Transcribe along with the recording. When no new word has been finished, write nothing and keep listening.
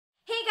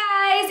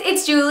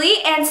it's Julie,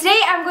 and today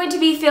I'm going to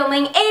be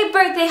filming a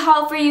birthday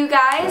haul for you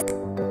guys.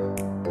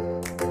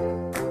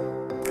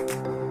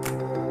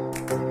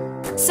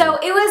 So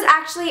it was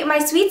actually my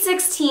sweet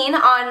 16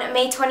 on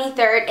May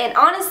 23rd, and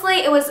honestly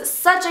it was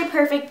such a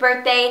perfect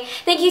birthday.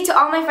 Thank you to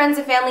all my friends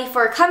and family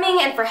for coming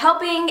and for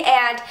helping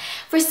and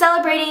for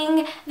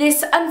celebrating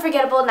this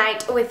unforgettable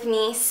night with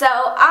me. So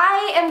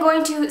I am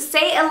going to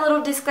say a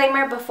little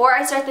disclaimer before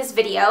I start this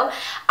video.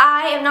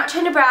 I am not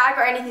trying to brag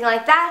or anything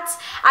like that.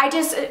 I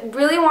just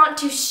really want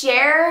to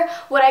share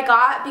what I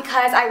got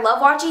because I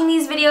love watching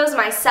these videos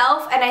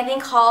myself, and I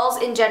think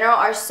hauls in general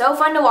are so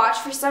fun to watch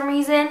for some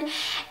reason.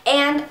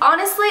 And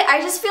honestly, I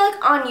just feel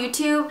like on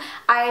YouTube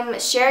I'm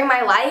sharing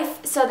my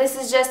life, so this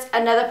is just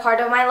another part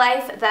of my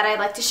life that I'd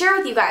like to share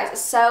with you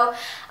guys. So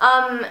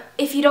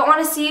if you don't want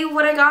to see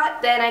what I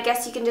got, then I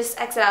guess you can just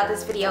exit out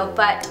this video,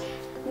 but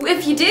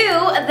if you do,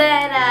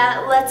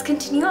 then let's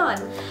continue on.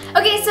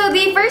 Okay, so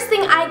the first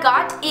thing I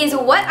got is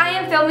what I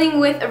am filming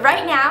with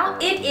right now.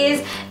 It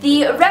is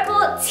the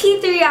Rebel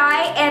T3i,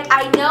 and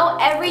I know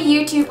every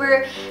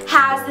YouTuber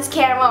has this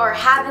camera or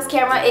had this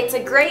camera. It's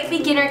a great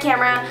beginner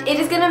camera. It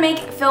is gonna make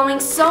filming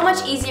so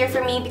much easier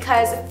for me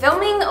because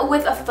filming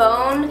with a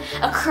phone,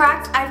 a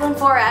cracked iPhone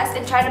 4S,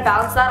 and trying to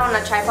balance that on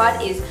a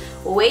tripod is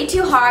way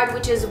too hard,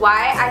 which is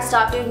why I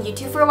stopped doing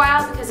YouTube for a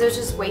while because it was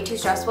just way too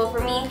stressful for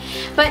me.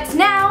 But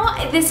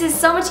now this is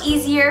so much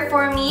easier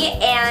for me,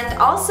 and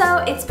also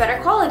it's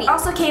better quality. It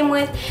also came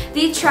with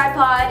the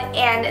tripod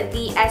and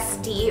the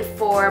SD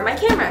for my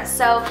camera,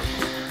 so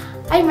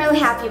I'm really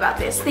happy about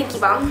this. Thank you,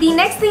 Mom. The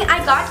next thing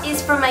I got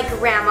is from my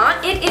grandma.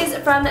 It is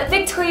from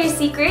Victoria's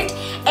Secret,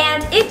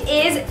 and it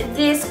is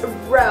this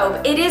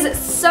robe. It is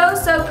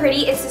so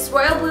pretty. It's this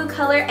royal blue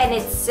color and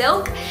it's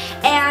silk,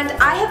 and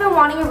I have been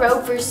wanting a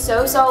robe for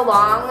so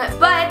long,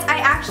 but I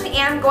actually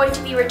am going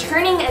to be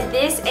returning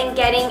this and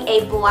getting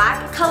a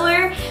black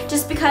color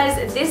just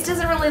because this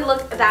doesn't really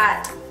look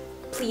that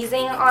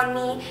pleasing on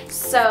me.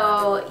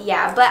 So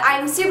yeah, but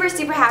I'm super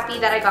happy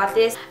that I got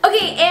this.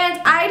 Okay, and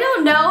I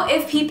don't know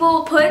if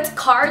people put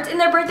cards in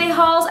their birthday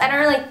hauls. I don't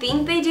really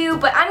think they do,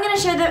 but I'm gonna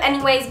share them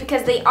anyways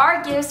because they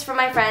are gifts from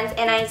my friends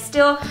and I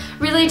still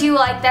really do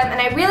like them,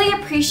 and I really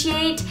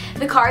appreciate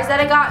the cards that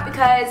I got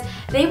because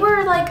they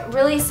were like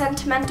really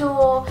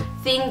sentimental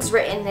things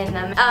written in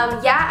them.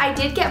 Yeah, I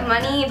did get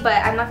money,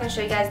 but I'm not gonna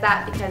show you guys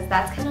that because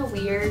that's kind of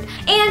weird.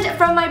 And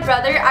from my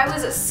brother, I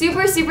was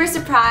super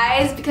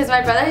surprised because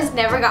my brother has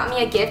never got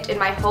me a gift in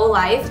my whole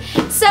life.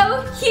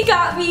 So he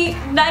got me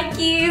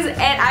Nikes,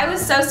 and I was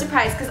so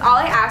surprised because all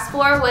I asked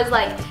for was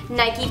like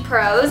Nike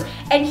Pros,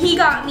 and he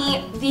got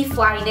me the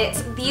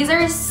Flyknits. These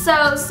are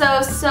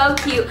so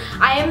cute.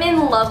 I am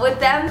in love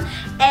with them,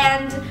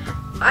 and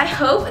I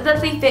hope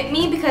that they fit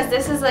me because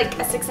this is like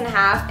a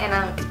 6.5 and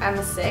I'm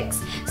a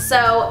 6.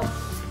 So,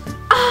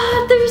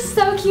 they're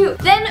so cute.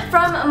 Then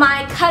from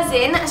my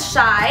cousin,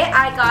 Shy,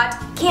 I got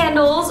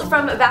candles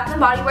from Bath &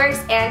 Body Works,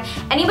 and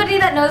anybody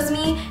that knows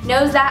me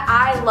knows that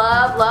I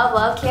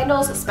love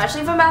candles,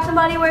 especially from Bath &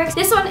 Body Works.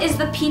 This one is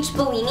the Peach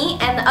Bellini,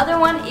 and the other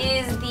one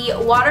is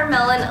the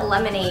Watermelon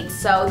Lemonade.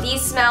 So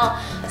these smell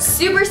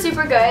super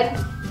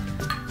good.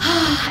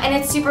 And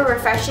it's super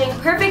refreshing,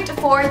 perfect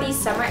for the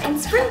summer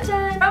and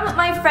springtime. From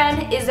my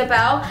friend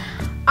Isabel,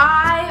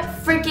 I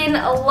freaking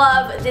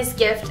love this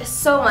gift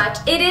so much.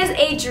 It is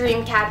a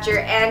dream catcher,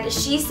 and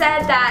she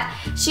said that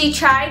she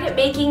tried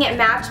making it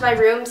match my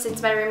room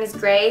since my room is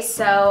gray,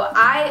 so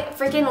I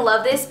freaking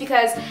love this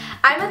because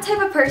I'm a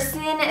type of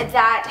person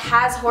that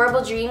has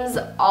horrible dreams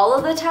all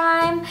of the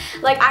time.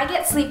 Like, I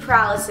get sleep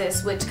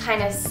paralysis, which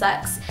kind of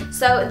sucks.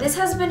 So this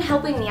has been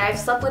helping me. I've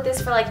slept with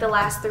this for like the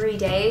last 3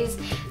 days.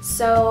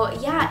 So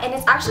yeah, and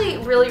it's actually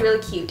really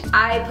cute.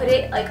 I put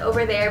it like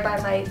over there by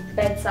my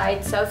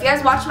bedside. So if you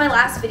guys watched my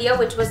last video,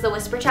 which was the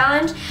whisper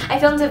challenge, I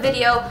filmed a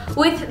video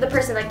with the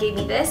person that gave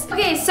me this.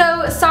 Okay,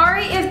 so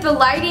sorry if the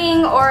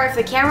lighting or if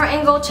the camera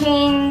angle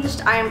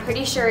changed. I'm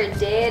pretty sure it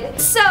did.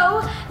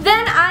 So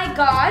then I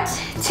got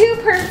 2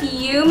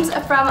 perfumes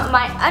from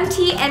my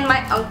auntie and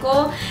my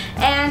uncle,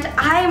 and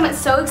I'm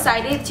so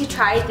excited to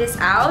try this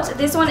out.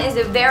 This one is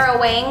a Vera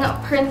Wang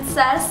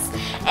Princess,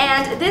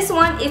 and this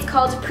one is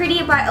called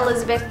Pretty by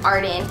Elizabeth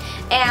Arden,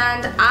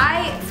 and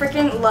I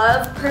freaking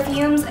love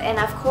perfumes, and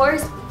of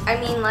course, I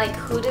mean, like,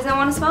 who doesn't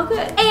want to smell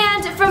good?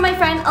 And from my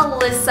friend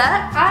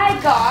Alyssa, I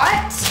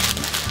got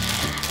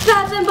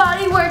Bath &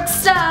 Body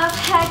Works stuff.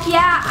 Heck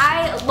yeah,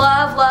 I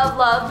love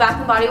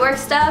Bath & Body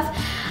Works stuff.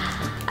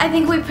 I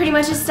think we pretty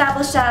much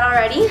established that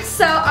already.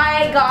 So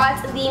I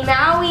got the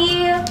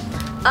Maui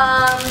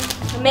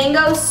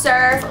Mango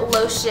Surf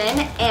Lotion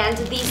and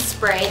the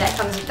spray that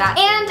comes with that.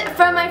 And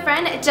from my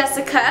friend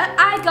Jessica,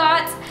 I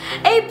got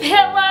a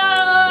pillow.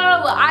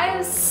 I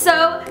am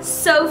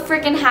so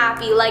freaking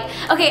happy. Like,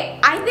 okay,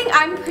 I think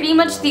I'm pretty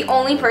much the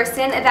only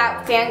person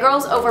that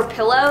fangirls over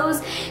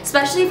pillows,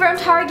 especially from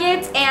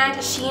Target,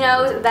 and she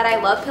knows that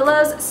I love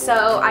pillows,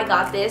 so I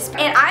got this.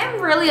 And I'm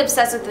really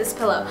obsessed with this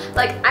pillow.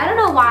 Like, I don't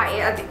know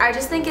why. I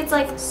just think it's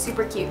like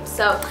super cute.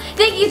 So,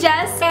 thank you,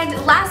 Jess.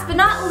 And last but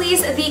not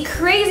least, the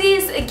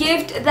craziest gift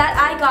gift that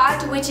I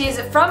got, which is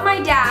from my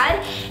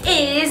dad,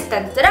 is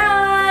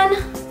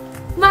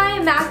my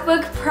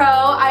MacBook Pro.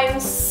 I am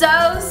so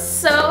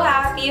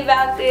happy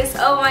about this.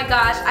 Oh my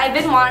gosh, I've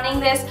been wanting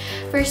this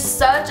for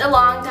such a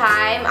long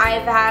time.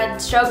 I've had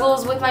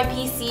struggles with my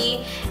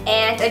PC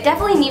and I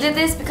definitely needed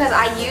this because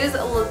I use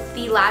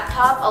the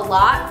laptop a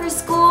lot for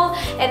school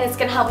and it's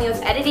gonna help me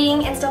with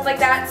editing and stuff like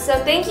that. So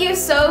thank you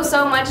so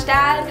much,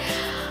 Dad.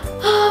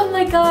 Oh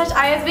my gosh,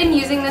 I have been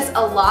using this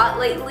a lot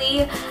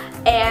lately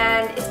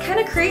and it's kind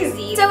of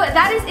crazy. So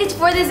that is it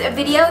for this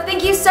video.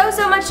 Thank you so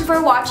much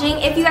for watching.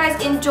 If you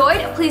guys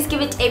enjoyed, please give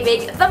it a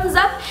big thumbs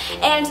up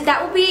and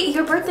that will be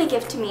your birthday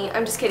gift to me.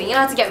 I'm just kidding, you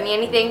don't have to get me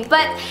anything,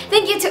 but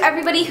thank you to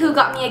everybody who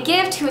got me a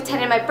gift, who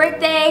attended my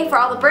birthday, for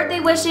all the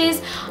birthday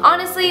wishes.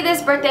 Honestly,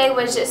 this birthday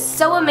was just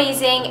so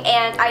amazing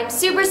and I'm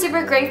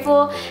super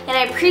grateful and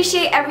I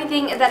appreciate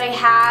everything that I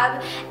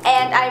have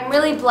and I'm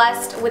really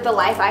blessed with the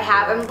life I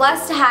have. I'm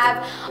blessed to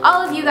have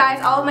all of you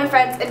guys, all of my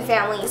friends and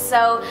family.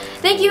 So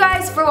thank you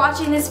guys for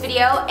watching this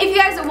video. If you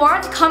guys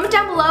want, comment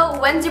down below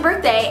when's your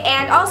birthday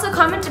and also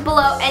comment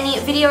below any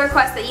video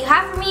requests that you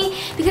have for me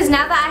because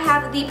now that I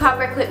have the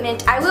proper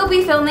equipment, I will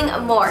be filming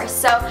more.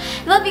 So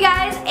I love you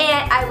guys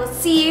and I will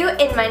see you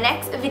in my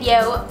next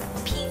video.